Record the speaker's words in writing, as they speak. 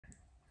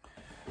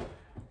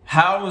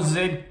How's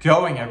it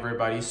going,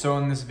 everybody? So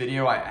in this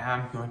video, I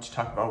am going to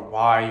talk about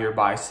why your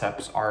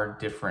biceps are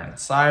different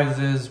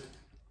sizes.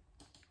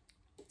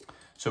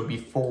 So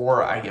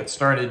before I get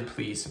started,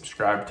 please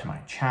subscribe to my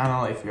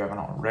channel if you haven't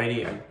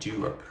already. I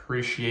do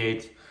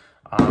appreciate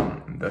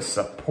the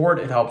support.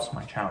 It helps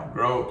my channel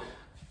grow.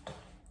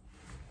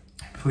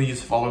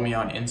 Please follow me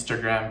on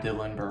Instagram,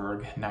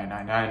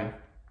 Dylanberg999.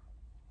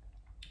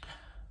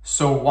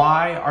 So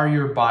why are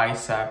your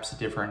biceps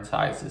different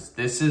sizes?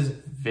 This is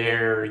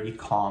very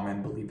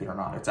common, believe it or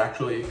not. It's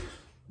actually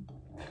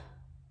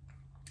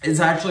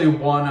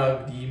one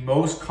of the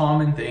most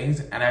common things,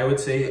 and I would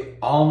say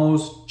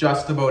almost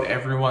just about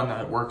everyone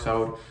that works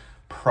out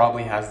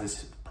probably has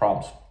this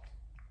problem.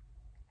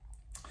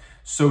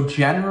 So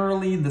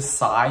generally the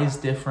size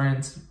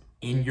difference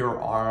in your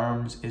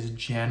arms is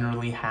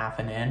generally half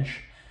an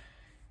inch.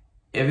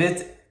 If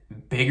it's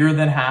bigger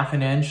than half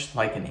an inch,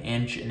 like an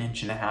inch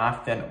and a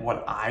half, then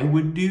what I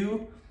would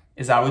do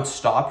is I would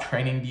stop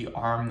training the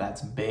arm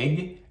that's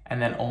big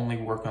and then only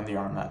work on the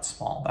arm that's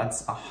small.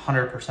 That's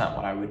 100%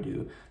 what I would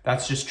do.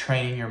 That's just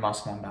training your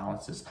muscle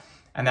imbalances.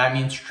 And that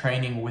means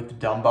training with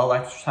dumbbell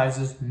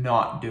exercises,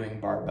 not doing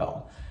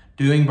barbell.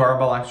 Doing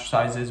barbell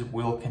exercises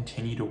will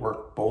continue to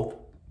work both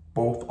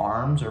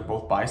arms or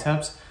both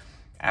biceps,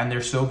 and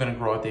they're still gonna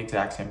grow at the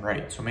exact same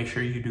rate. So make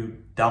sure you do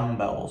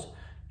dumbbells.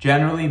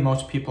 Generally,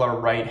 most people are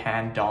right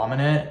hand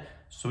dominant,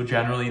 so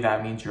generally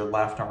that means your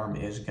left arm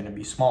is going to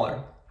be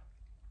smaller.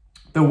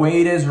 The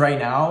way it is right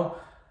now,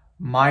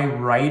 my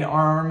right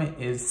arm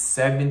is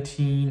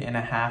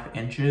 17.5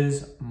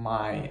 inches.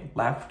 My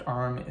left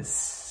arm is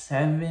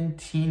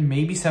 17,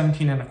 maybe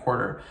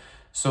 17.25.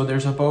 So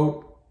there's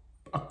about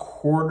a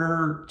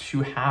quarter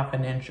to half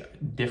an inch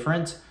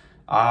difference.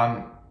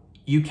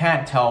 You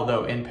can't tell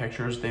though in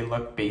pictures, they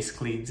look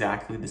basically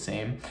exactly the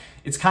same.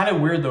 It's kind of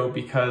weird though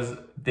because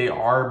they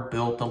are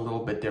built a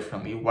little bit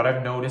differently. What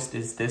I've noticed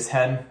is this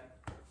head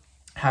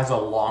has a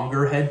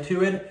longer head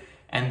to it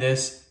and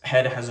this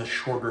head has a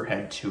shorter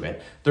head to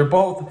it. They're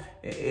both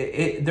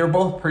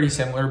pretty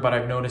similar, but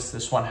I've noticed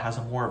this one has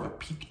more of a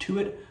peak to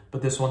it,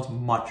 but this one's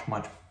much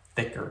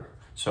thicker.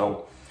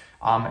 So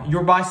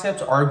your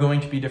biceps are going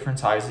to be different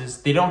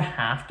sizes. They don't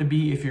have to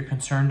be. If you're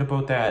concerned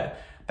about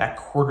that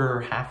quarter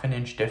or half an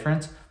inch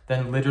difference,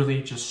 then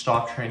literally just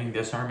stop training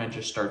this arm and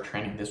just start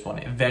training this one.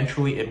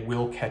 Eventually it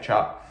will catch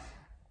up.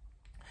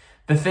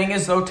 The thing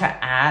is though, to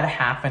add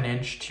half an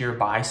inch to your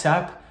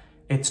bicep,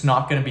 it's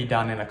not going to be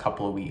done in a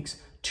couple of weeks.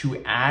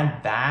 To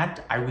add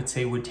that, I would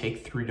say would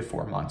take 3 to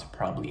 4 months,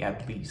 probably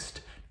at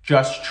least.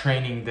 Just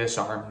training this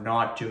arm,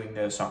 not doing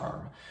this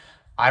arm.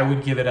 I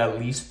would give it at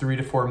least 3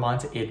 to 4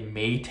 months. It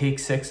may take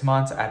 6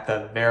 months. At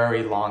the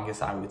very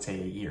longest, I would say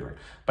a year.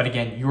 But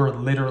again, you're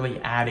literally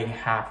adding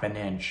half an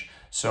inch.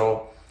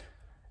 So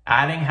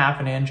adding half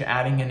an inch,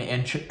 adding an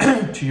inch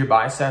to your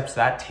biceps,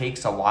 that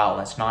takes a while.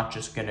 That's not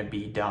just going to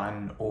be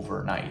done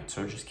overnight.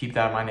 So just keep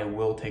that in mind. It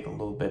will take a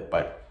little bit,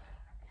 but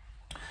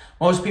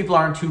most people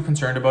aren't too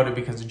concerned about it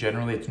because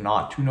generally it's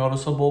not too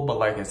noticeable. But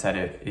like I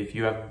said, if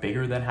you have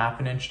bigger than half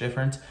an inch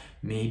difference,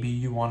 maybe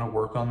you want to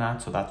work on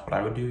that. So that's what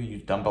I would do.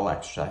 Use dumbbell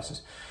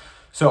exercises.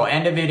 So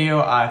end of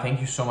video.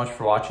 Thank you so much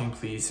for watching.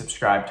 Please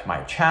subscribe to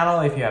my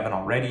channel if you haven't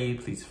already.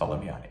 Please follow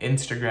me on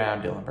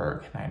Instagram,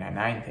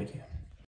 Dylanberg999. Thank you.